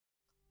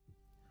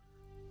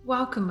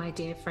Welcome, my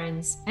dear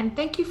friends, and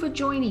thank you for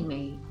joining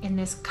me in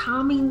this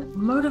calming,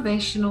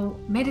 motivational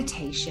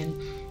meditation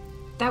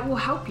that will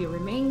help you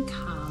remain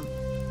calm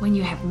when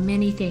you have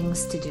many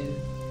things to do.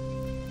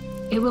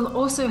 It will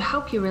also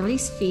help you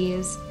release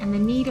fears and the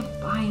need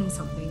of buying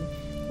something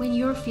when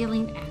you're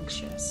feeling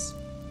anxious.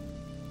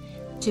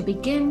 To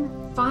begin,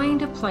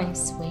 find a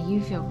place where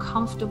you feel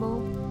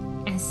comfortable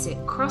and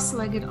sit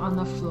cross-legged on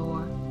the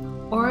floor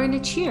or in a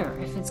chair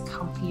if it's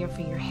comfier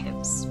for your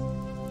hips.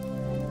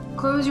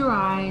 Close your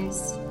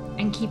eyes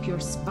and keep your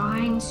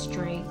spine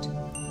straight,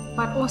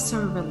 but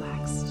also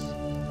relaxed.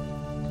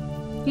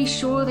 Be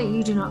sure that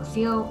you do not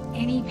feel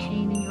any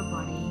pain in your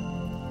body,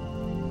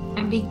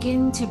 and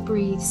begin to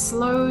breathe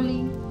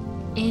slowly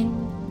in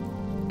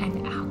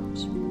and out.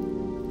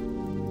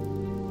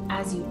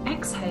 As you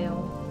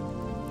exhale,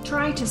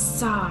 try to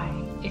sigh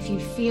if you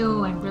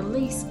feel and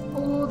release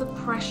all the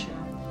pressure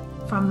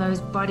from those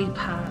body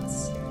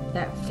parts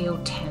that feel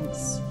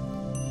tense.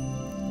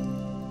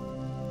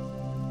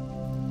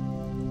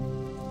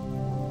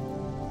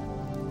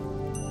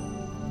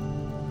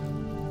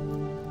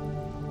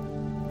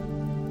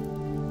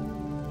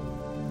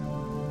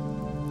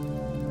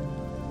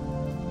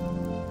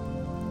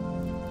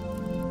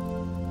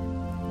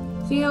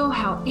 Feel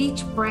how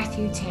each breath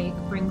you take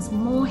brings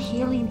more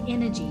healing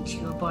energy to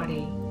your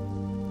body.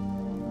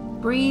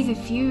 Breathe a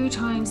few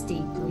times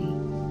deeply.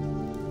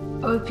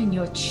 Open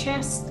your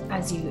chest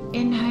as you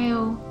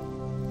inhale,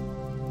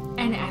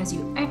 and as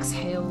you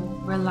exhale,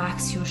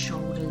 relax your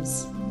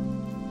shoulders.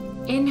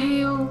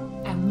 Inhale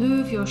and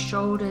move your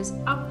shoulders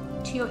up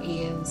to your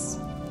ears,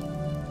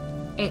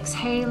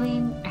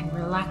 exhaling and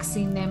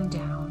relaxing them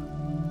down.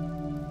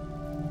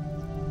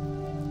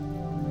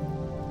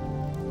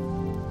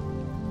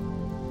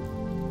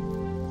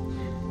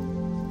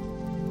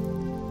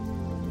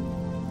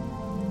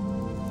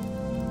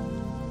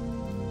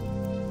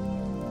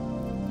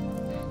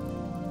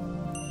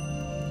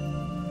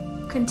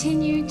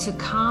 Continue to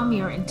calm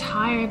your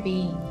entire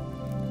being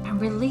and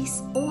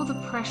release all the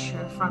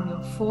pressure from your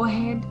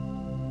forehead,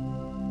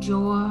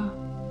 jaw,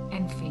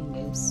 and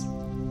fingers.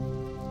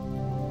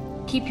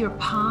 Keep your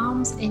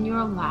palms in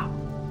your lap,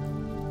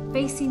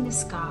 facing the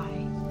sky,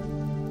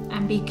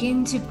 and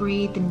begin to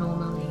breathe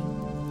normally.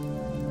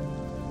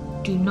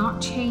 Do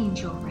not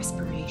change your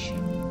respiration.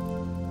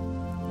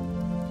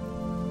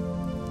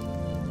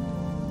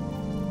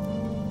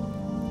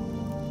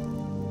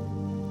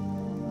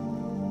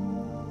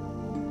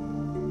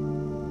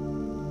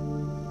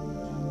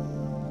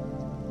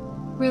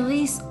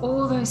 Release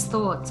all those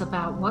thoughts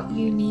about what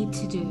you need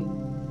to do,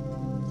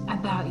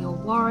 about your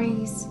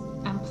worries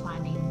and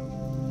planning.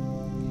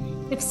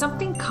 If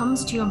something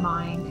comes to your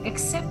mind,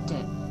 accept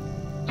it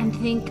and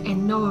think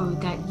and know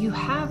that you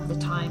have the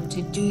time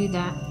to do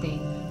that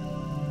thing.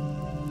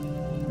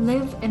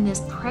 Live in this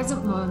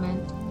present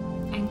moment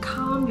and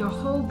calm your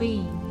whole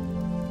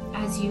being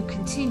as you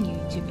continue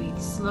to breathe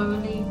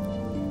slowly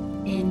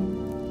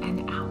in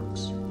and out.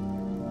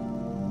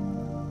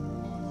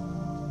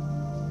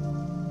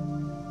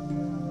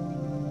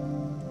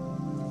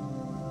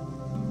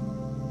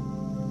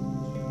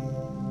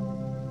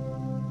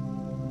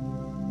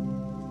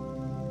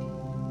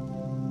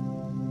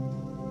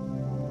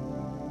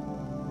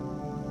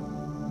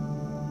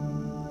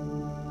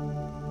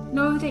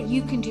 Know that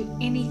you can do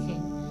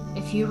anything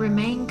if you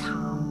remain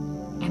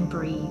calm and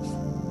breathe.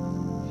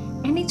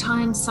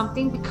 Anytime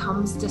something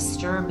becomes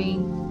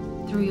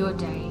disturbing through your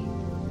day,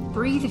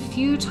 breathe a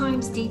few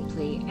times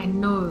deeply and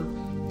know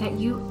that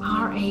you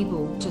are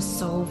able to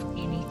solve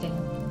anything.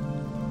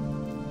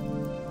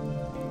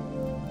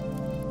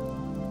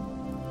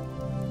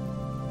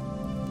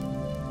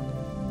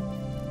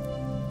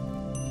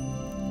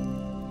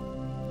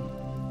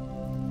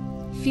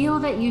 Feel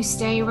that you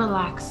stay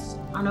relaxed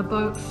on a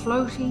boat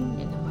floating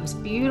in the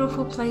most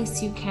beautiful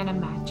place you can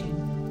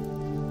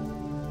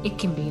imagine. It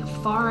can be a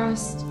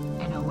forest,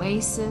 an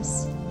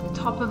oasis, the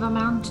top of a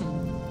mountain.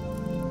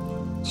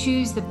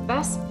 Choose the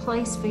best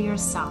place for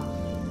yourself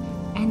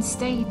and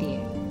stay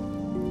there,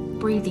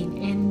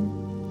 breathing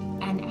in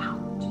and out.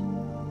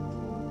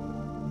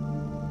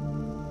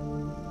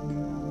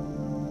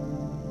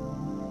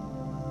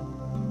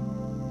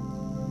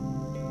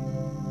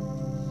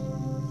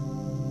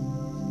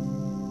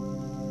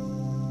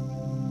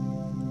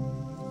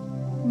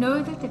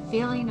 Know that the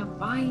feeling of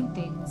buying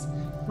things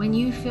when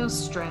you feel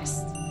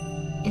stressed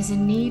is a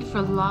need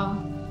for love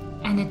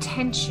and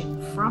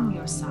attention from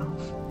yourself.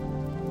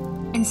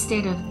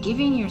 Instead of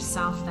giving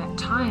yourself that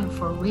time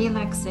for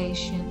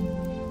relaxation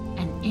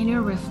and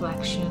inner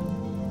reflection,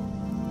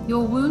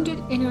 your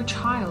wounded inner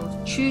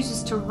child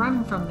chooses to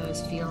run from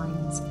those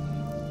feelings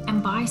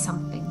and buy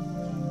something,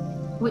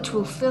 which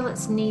will fill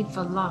its need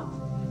for love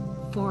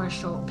for a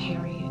short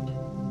period.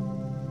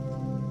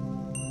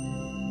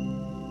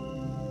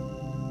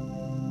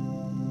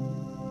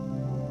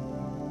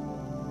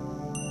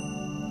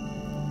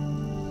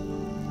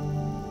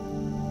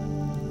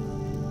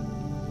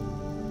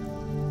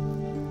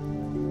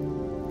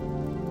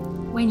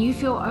 When you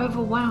feel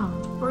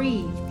overwhelmed,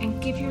 breathe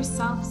and give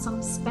yourself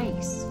some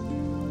space.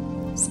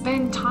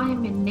 Spend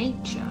time in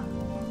nature.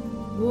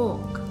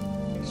 Walk,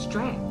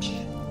 stretch,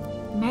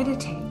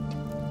 meditate,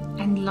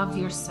 and love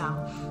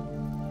yourself.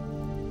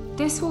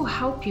 This will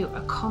help you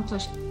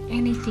accomplish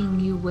anything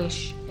you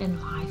wish in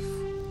life.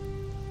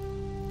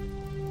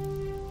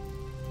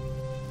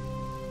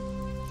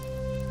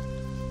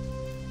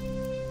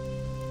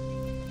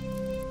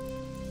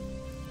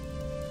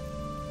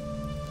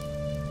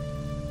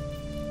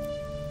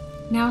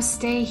 Now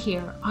stay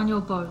here on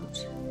your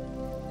boat,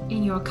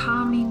 in your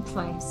calming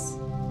place,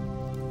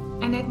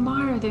 and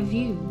admire the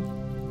view.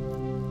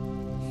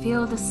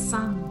 Feel the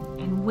sun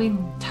and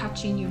wind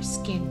touching your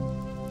skin.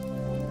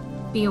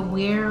 Be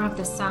aware of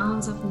the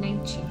sounds of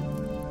nature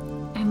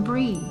and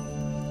breathe,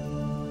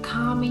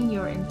 calming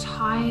your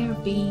entire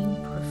being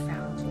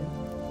profoundly.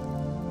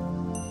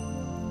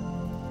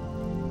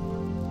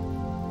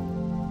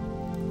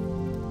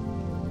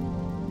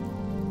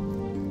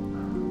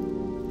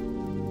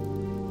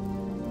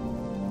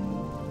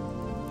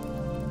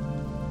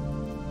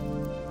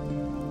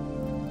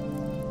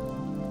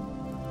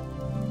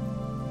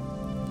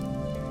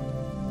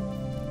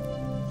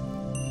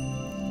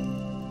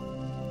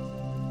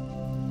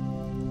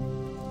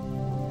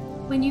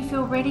 When you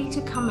feel ready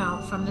to come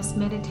out from this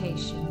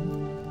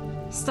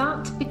meditation,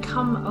 start to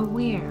become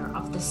aware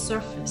of the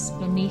surface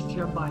beneath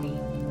your body.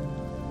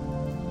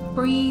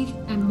 Breathe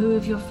and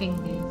move your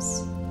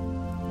fingers,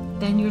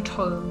 then your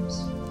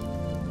toes.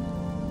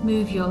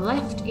 Move your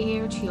left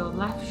ear to your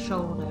left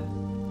shoulder,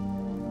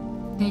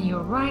 then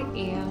your right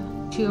ear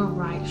to your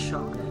right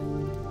shoulder.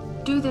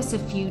 Do this a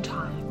few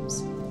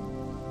times.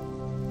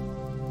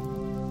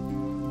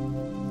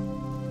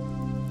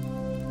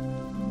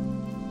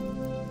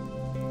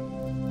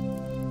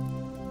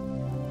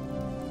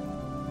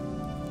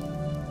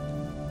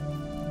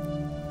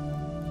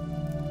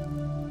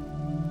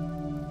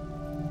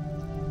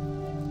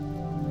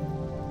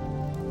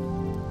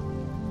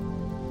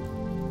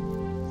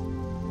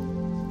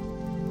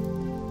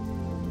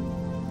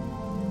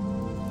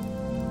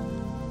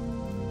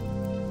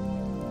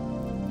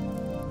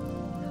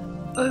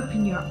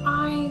 Open your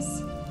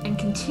eyes and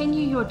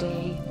continue your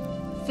day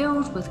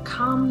filled with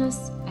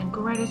calmness and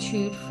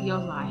gratitude for your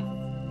life.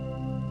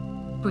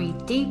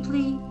 Breathe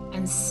deeply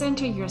and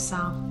center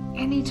yourself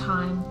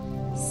anytime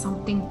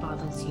something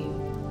bothers you.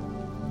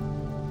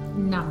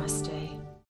 Namaste.